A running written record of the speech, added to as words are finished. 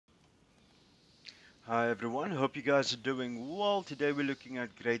Hi everyone, hope you guys are doing well. Today we're looking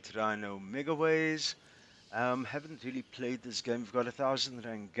at Great Rhino Megaways. Haven't really played this game. We've got 1,000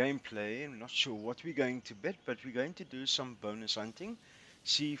 rand gameplay. I'm not sure what we're going to bet, but we're going to do some bonus hunting.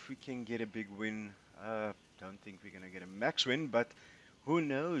 See if we can get a big win. Don't think we're going to get a max win, but who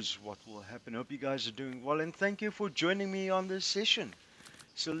knows what will happen. Hope you guys are doing well, and thank you for joining me on this session.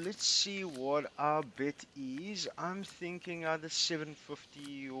 So let's see what our bet is. I'm thinking either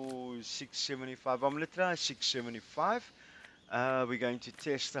 750 or 675. I'm going to try 675. We're going to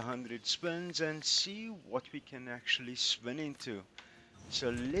test 100 spins and see what we can actually spin into.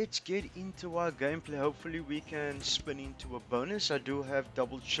 So let's get into our gameplay. Hopefully we can spin into a bonus. I do have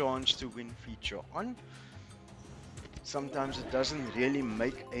double chance to win feature on. Sometimes it doesn't really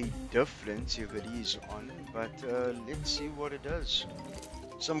make a difference if it is on, but let's see what it does.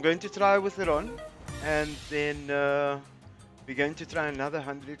 So I'm going to try with it on, and then we're going to try another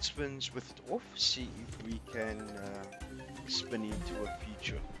 100 spins with it off, see if we can spin into a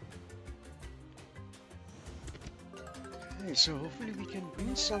feature. Okay, so hopefully we can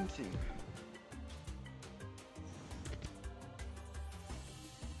win something.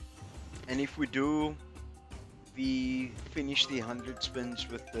 And if we do, we finish the 100 spins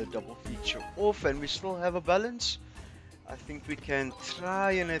with the double feature off and we still have a balance, I think we can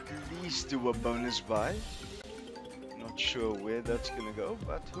try and at least do a bonus buy. Not sure where that's gonna go,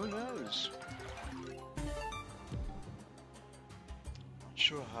 but who knows. Not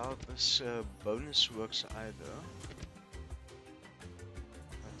sure how this bonus works either,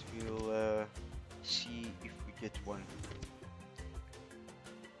 but we'll see if we get one.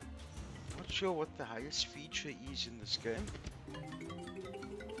 Not sure what the highest feature is in this game.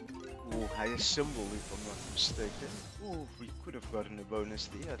 Or highest symbol, if I'm not mistaken. Oh, we could have gotten a bonus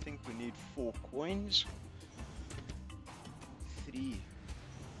there. I think we need 4 coins. 3.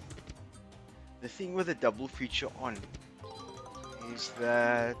 The thing with a double feature on is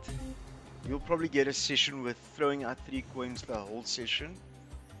that you'll probably get a session with throwing out 3 coins the whole session.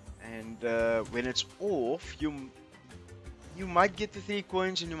 And when it's off, you might get the 3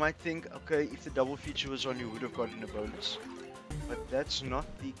 coins and you might think, okay, if the double feature was on, you would have gotten a bonus. But that's not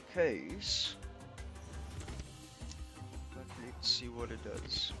the case. But let's see what it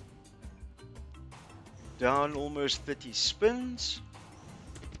does. Down almost 30 spins.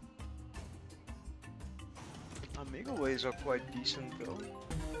 Our Megaways are quite decent though,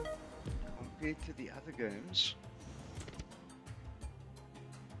 compared to the other games.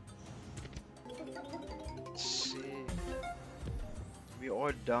 Let's see. We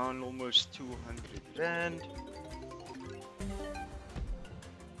are down almost 200 rand.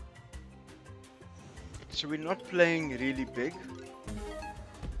 So we're not playing really big.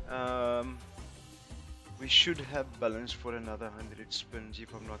 We should have balance for another 100 spins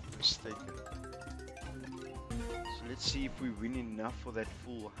if I'm not mistaken. So let's see if we win enough for that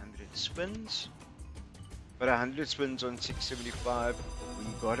full 100 spins. But 100 spins on 675, we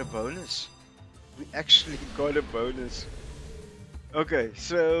got a bonus. We actually got a bonus. Okay,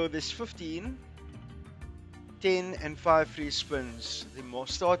 so there's 15, 10 and 5 free spins. The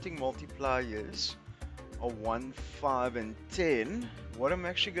starting multipliers are 1, 5 and 10. What I'm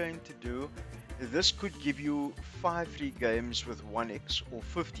actually going to do, this could give you 5 free games with 1x or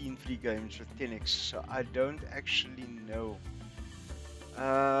 15 free games with 10x, so I don't actually know.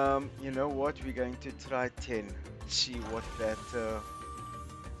 You know what, we're going to try 10. Let's see what that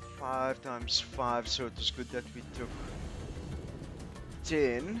 5 times 5, so it was good that we took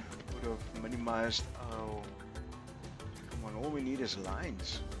 10. Would have minimized. Oh, come on, all we need is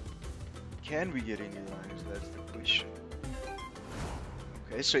lines. Can we get any lines? That's the question.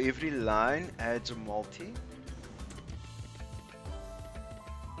 Okay, so every line adds a multi.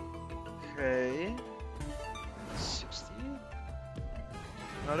 Okay, 60.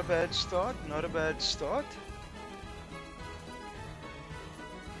 Not a bad start, not a bad start.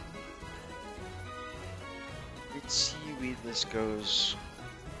 Let's see where this goes.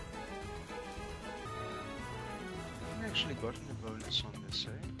 I've actually gotten a bonus on this,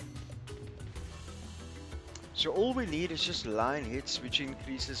 eh? So all we need is just line hits, which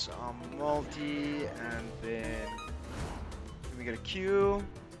increases our multi, and then we get a Q.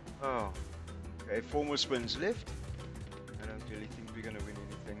 Oh, okay, 4 more spins left. I don't really think we're gonna win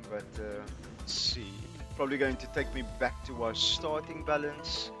anything, but let's see. Probably going to take me back to our starting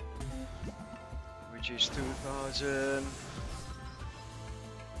balance, which is 2,000.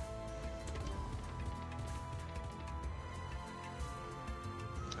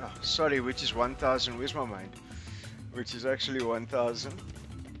 Oh, sorry, which is 1,000. Where's my mind? Which is actually 1,000.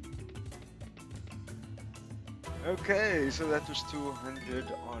 Okay, so that was 200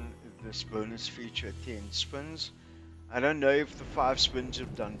 on this bonus feature at 10 spins. I don't know if the 5 spins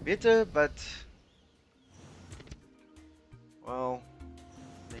have done better, but well,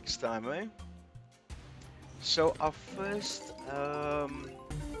 next time, eh? So our first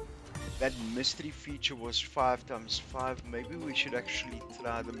that mystery feature was 5 times 5. Maybe we should actually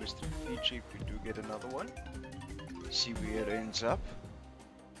try the mystery feature if we do get another one. See where it ends up.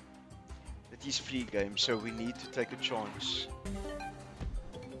 It is free game, so we need to take a chance.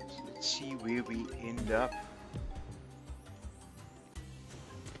 So let's see where we end up.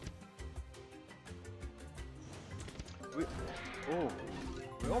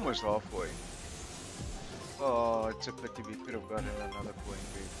 We're almost halfway. Oh, it's a pity we could have gotten another coin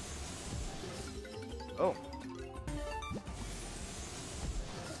there. Oh.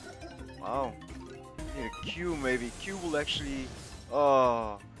 Wow. Need a Q maybe. Q will actually...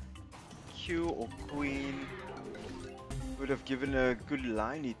 Oh. Q or Queen would have given a good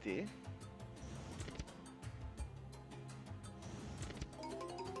line it there.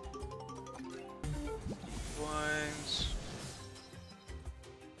 Coins.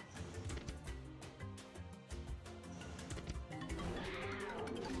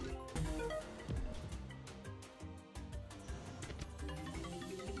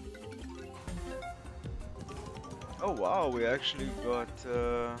 Oh wow, we actually got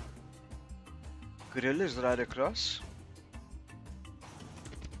gorillas right across.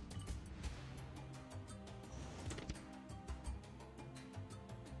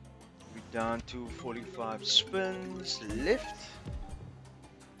 We're down to 45 spins left.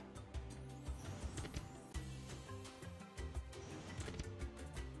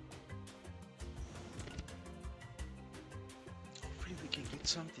 Hopefully we can get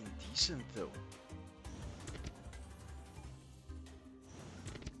something decent though.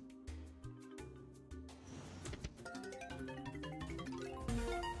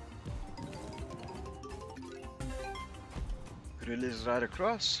 Gorillas right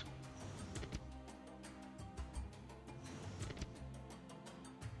across.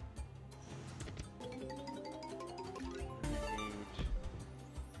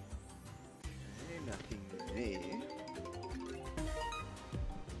 Nothing there.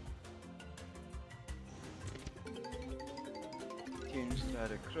 Tens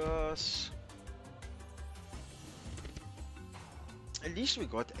right across. At least we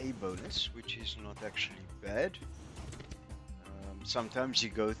got a bonus, which is not actually bad. Sometimes you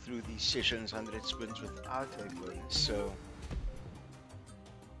go through these sessions 100 spins without a bonus, so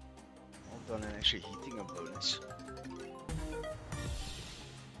well done on actually hitting a bonus.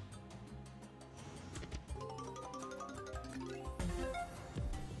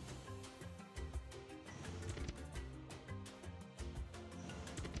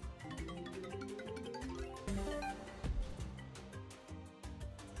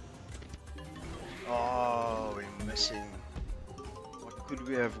 Oh, we're missing. What could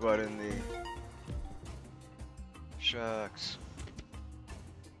we have gotten there? Shucks.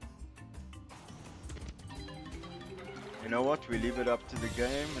 You know what? We leave it up to the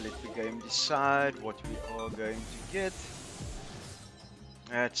game. Let the game decide what we are going to get.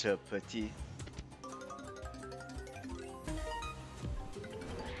 That's a pity.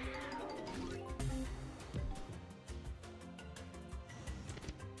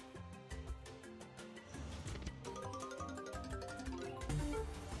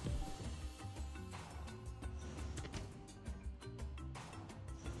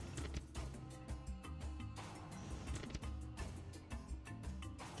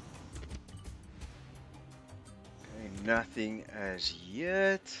 Nothing as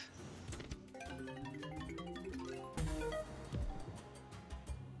yet.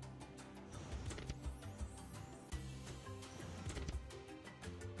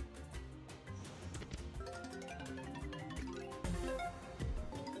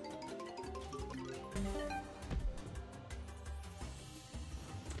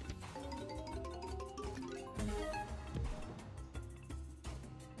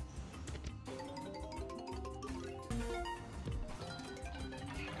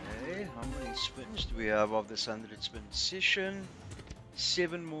 How many spins do we have of this 100 spin session?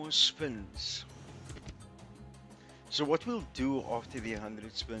 7 more spins. So what we'll do after the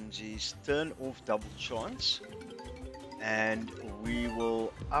 100 spins is turn off double chance, and we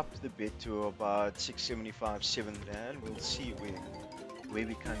will up the bet to about 675, 7 rand. We'll see where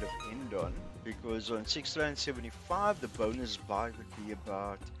we kind of end on, because on 6 rand 75 the bonus buy would be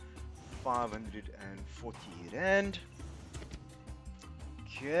about 540 rand.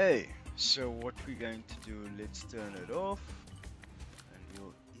 Okay, so what we're going to do, let's turn it off and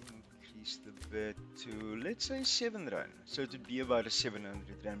we'll increase the bet to, let's say, 7 rand. So it would be about a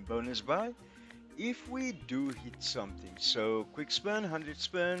 700 rand bonus buy if we do hit something. So quick spin, 100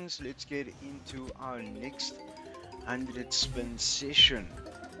 spins. Let's get into our next 100 spin session.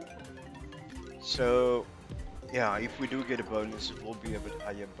 So yeah, if we do get a bonus, it will be a bit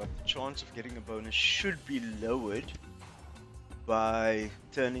higher, but the chance of getting a bonus should be lowered by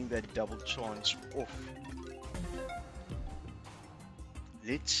turning that double chance off.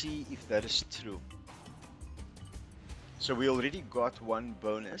 Let's see if that is true. So we already got one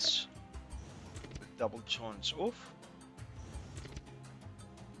bonus with double chance off.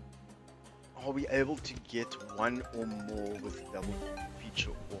 Are we able to get one or more with double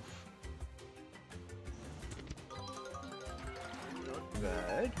feature off? Not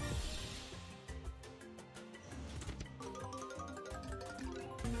bad.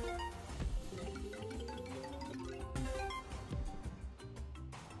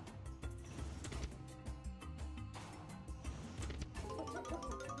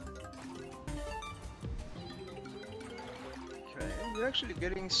 We're actually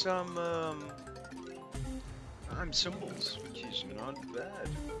getting some time symbols, which is not bad.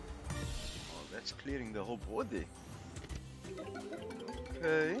 Oh, that's clearing the whole board there.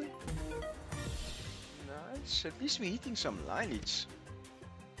 Okay. Nice. At least we're hitting some lineage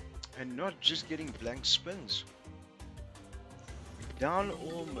and not just getting blank spins. Down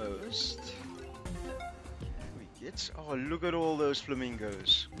almost. Can we get? Oh, look at all those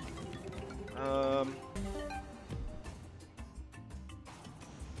flamingos.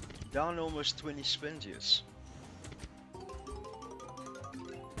 Down almost 20 spins, yes.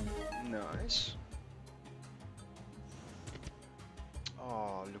 Nice.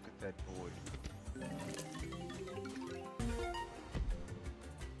 Oh, look at that board.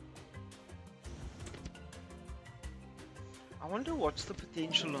 I wonder what's the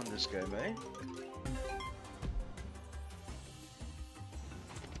potential on this game, eh?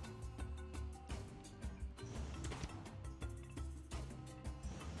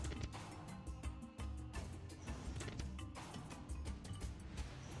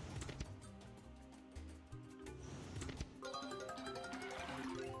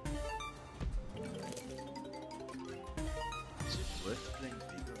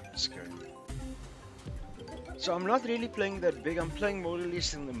 So I'm not really playing that big. I'm playing more or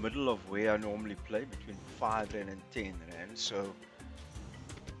less in the middle of where I normally play, between 5 rand and 10 rand. So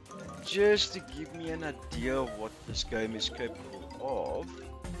just to give me an idea of what this game is capable of.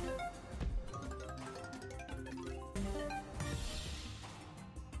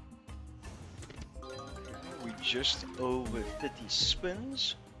 Okay, we're just over 30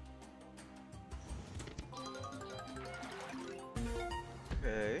 spins.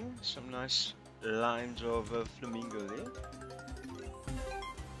 Okay, some nice lines of flamingo there.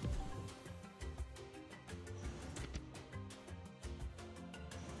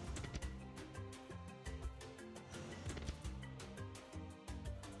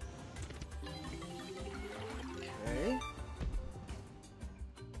 Okay.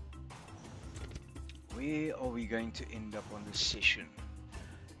 Where are we going to end up on this session?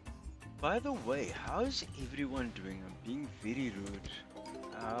 By the way, how's everyone doing? I'm being very rude.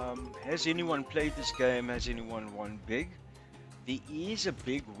 Has anyone played this game? Has anyone won big? There is a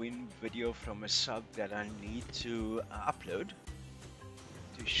big win video from a sub that I need to upload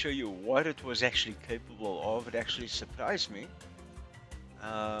to show you what it was actually capable of. It actually surprised me,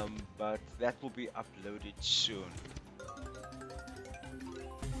 but that will be uploaded soon.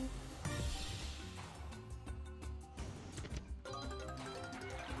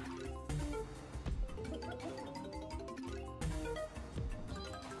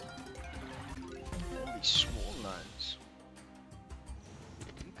 Small lines.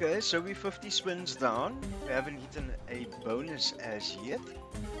 Okay, so we're 50 spins down. We haven't hit a bonus as yet,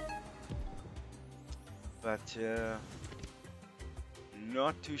 but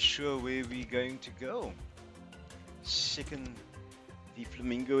not too sure where we're going to go. The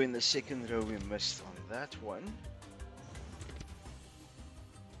flamingo in the second row, we missed on that one.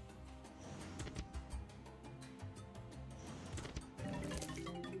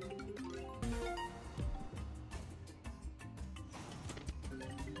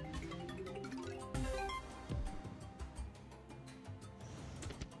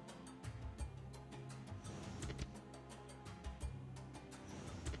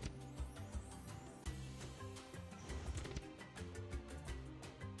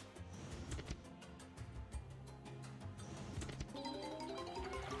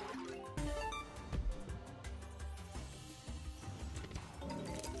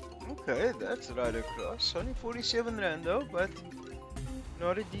 Okay, that's right across. Only 47 rand though, but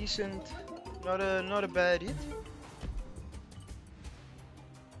Not a decent, not a bad hit.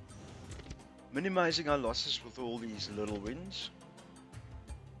 Minimizing our losses with all these little wins.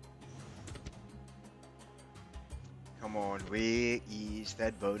 Come on, where is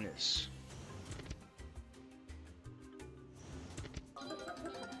that bonus?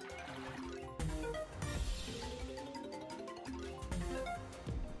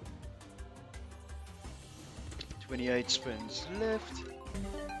 $28 spins left.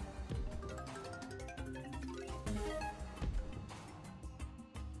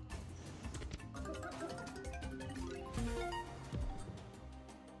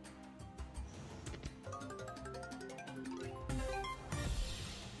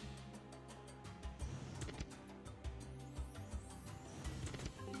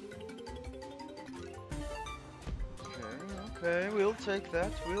 Okay, we'll take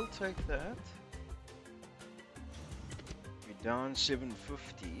that, we'll take that. We're down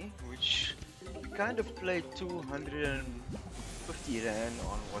 750, which we kind of played 250 Rand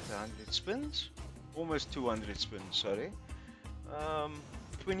on what, 100 spins? Almost 200 spins, sorry.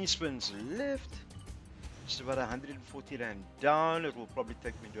 20 spins left. Just about 140 Rand down. It will probably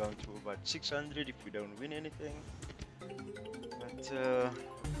take me down to about 600 if we don't win anything. But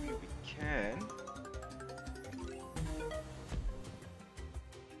hopefully we can.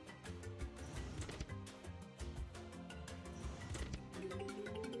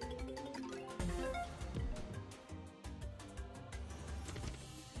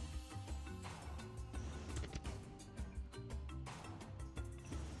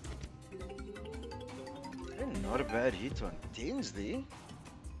 Not a bad hit on 10s there.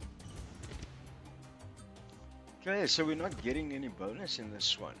 Okay, so we're not getting any bonus in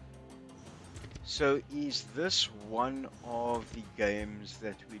this one. So is this one of the games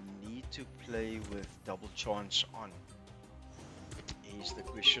that we need to play with double chance on? Is the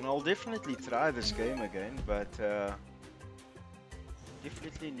question. I'll definitely try this game again, but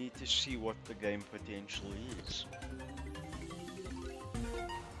definitely need to see what the game potential is.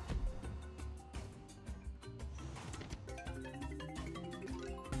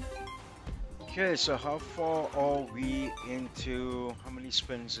 Okay, so how far are we into, how many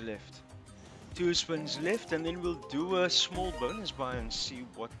spins left? 2 spins left, and then we'll do a small bonus buy and see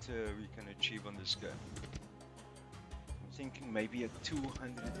what we can achieve on this game. I'm thinking maybe a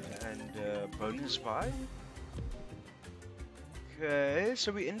 200 and bonus buy. Okay,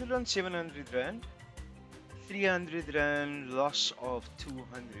 so we ended on 700 Rand. 300 Rand loss of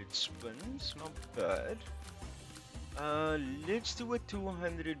 200 spins, not bad. Let's do a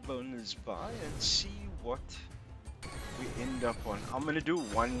 200 bonus buy and see what we end up on. I'm gonna do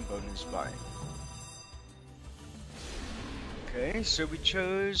one bonus buy. Okay, so we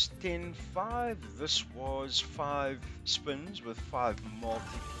chose 10-5. This was 5 spins with 5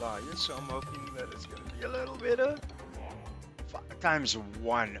 multipliers, so I'm hoping that it's gonna be a little better. 5 times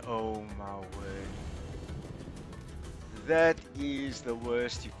 1, oh my word. That is the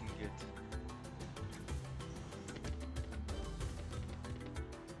worst you can get.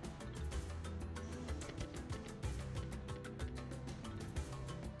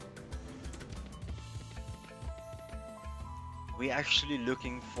 We're actually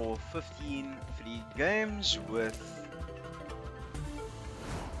looking for 15 free games with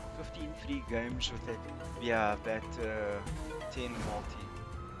that, yeah, that 10 multi.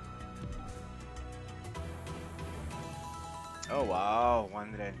 Oh wow,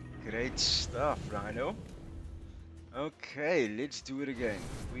 1 Rand. Great stuff, Rhino. Okay, let's do it again.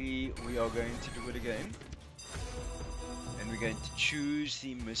 We are going to do it again. And we're going to choose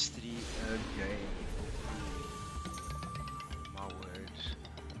the mystery again.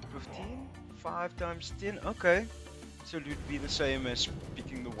 15? 5 times 10? Okay. So it would be the same as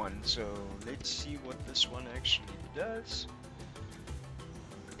picking the 1. So let's see what this one actually does.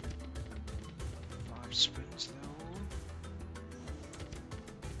 5 spins though.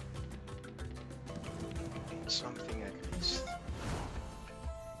 Need something at least.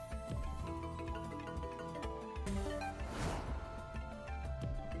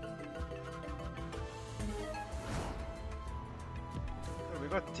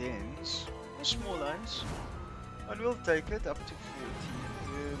 Got 10s, small lines, but we'll take it up to 40.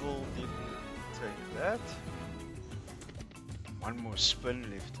 We will definitely take that. 1 more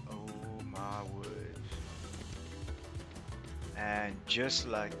spin left. Oh my word! And just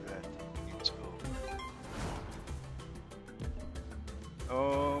like that, it's over.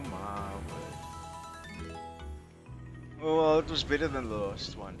 Oh my word! Oh, well, it was better than the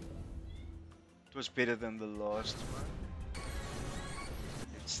last one. It was better than the last one.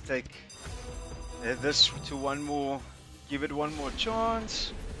 Let's take this to one more give it one more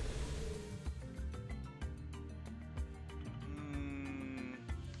chance.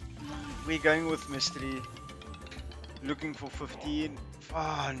 We're going with mystery. Looking for 15.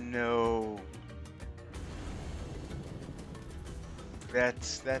 Oh no.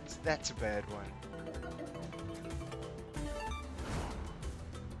 That's a bad one.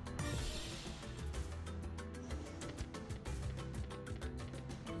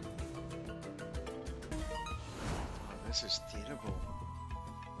 Oh, this is terrible.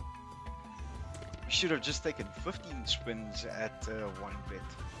 We should have just taken 15 spins at one bet.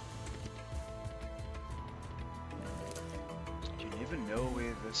 You never know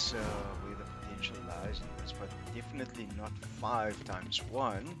where this where the potential lies in this, but definitely not 5 times 1.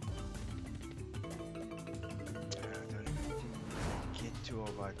 I don't even think we get to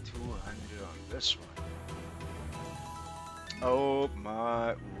about 200 on this one. Oh my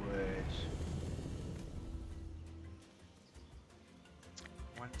word.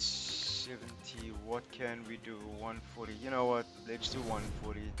 170, what can we do? 140, you know what, let's do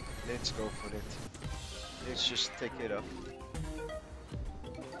 140, let's go for it. Let's just take it up.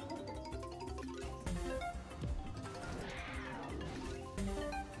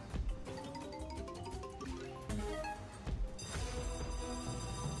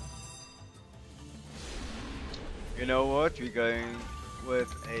 You know what, we're going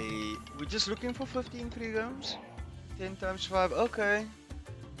with a... We're just looking for 15 free roams. 10 times 5, okay.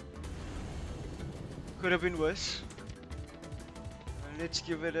 Could have been worse. Let's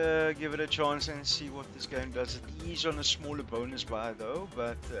give it a chance and see what this game does. It is on a smaller bonus buy though,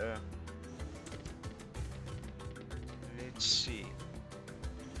 but let's see.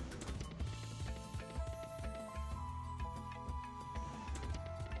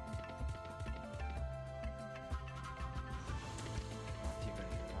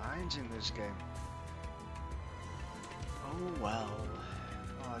 In this game. Oh well.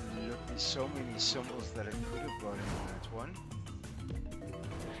 Oh look, there's so many symbols that I could have got in that one.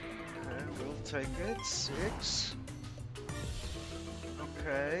 Okay, we'll take it. 6.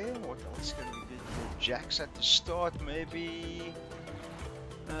 Okay, what else can we get here? Jacks at the start, maybe.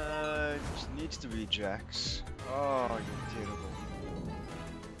 It needs to be jacks. Oh, you're terrible.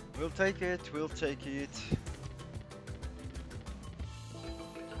 We'll take it. We'll take it.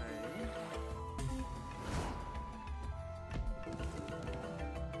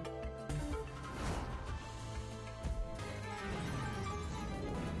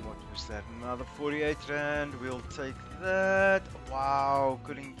 That another 48 rand, we'll take that. Wow,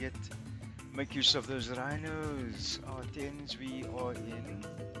 couldn't make use of those rhinos. R10s we are in,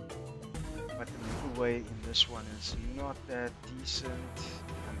 but the giveaway in this one is not that decent.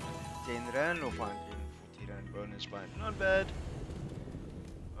 110 rand or 140 rand bonus buy, not bad.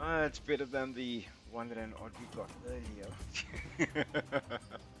 It's better than the 1 rand odd we got earlier.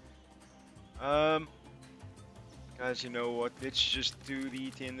 Guys, you know what, let's just do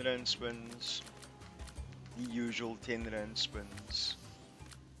the 10 rand spins, the usual 10 rand spins,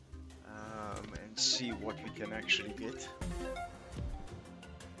 and see what we can actually get.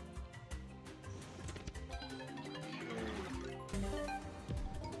 Okay.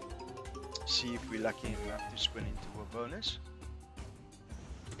 See if we're lucky enough to spin into a bonus.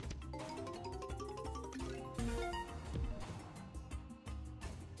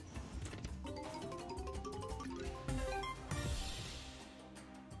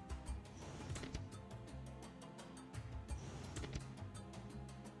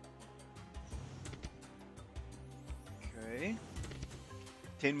 Okay,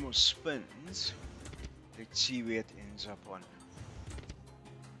 10 more spins. Let's see where it ends up on.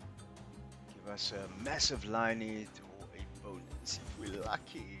 Give us a massive line hit or a bonus if we're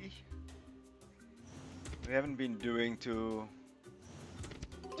lucky. We haven't been doing too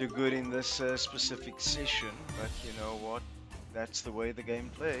good in this specific session, but you know what? That's the way the game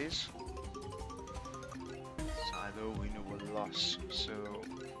plays. It's either a win or a loss. So.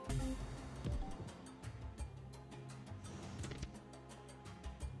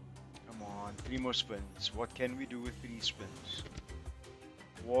 Come on, 3 more spins. What can we do with 3 spins?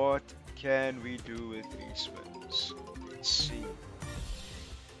 What can we do with 3 spins? Let's see.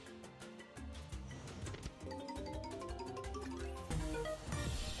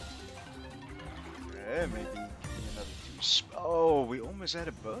 Okay, maybe give me another 2 oh, we almost had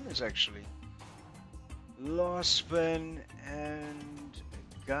a bonus actually. Last spin, and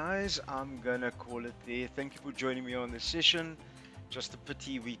guys, I'm gonna call it there. Thank you for joining me on this session. Just a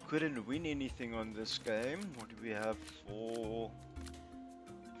pity we couldn't win anything on this game. What do we have for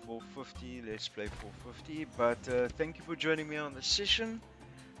 450? Let's play 450. But thank you for joining me on the session.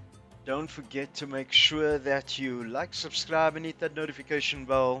 Don't forget to make sure that you like, subscribe, and hit that notification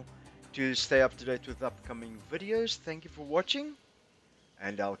bell to stay up to date with upcoming videos. Thank you for watching,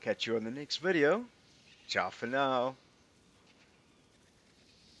 and I'll catch you on the next video. Ciao for now.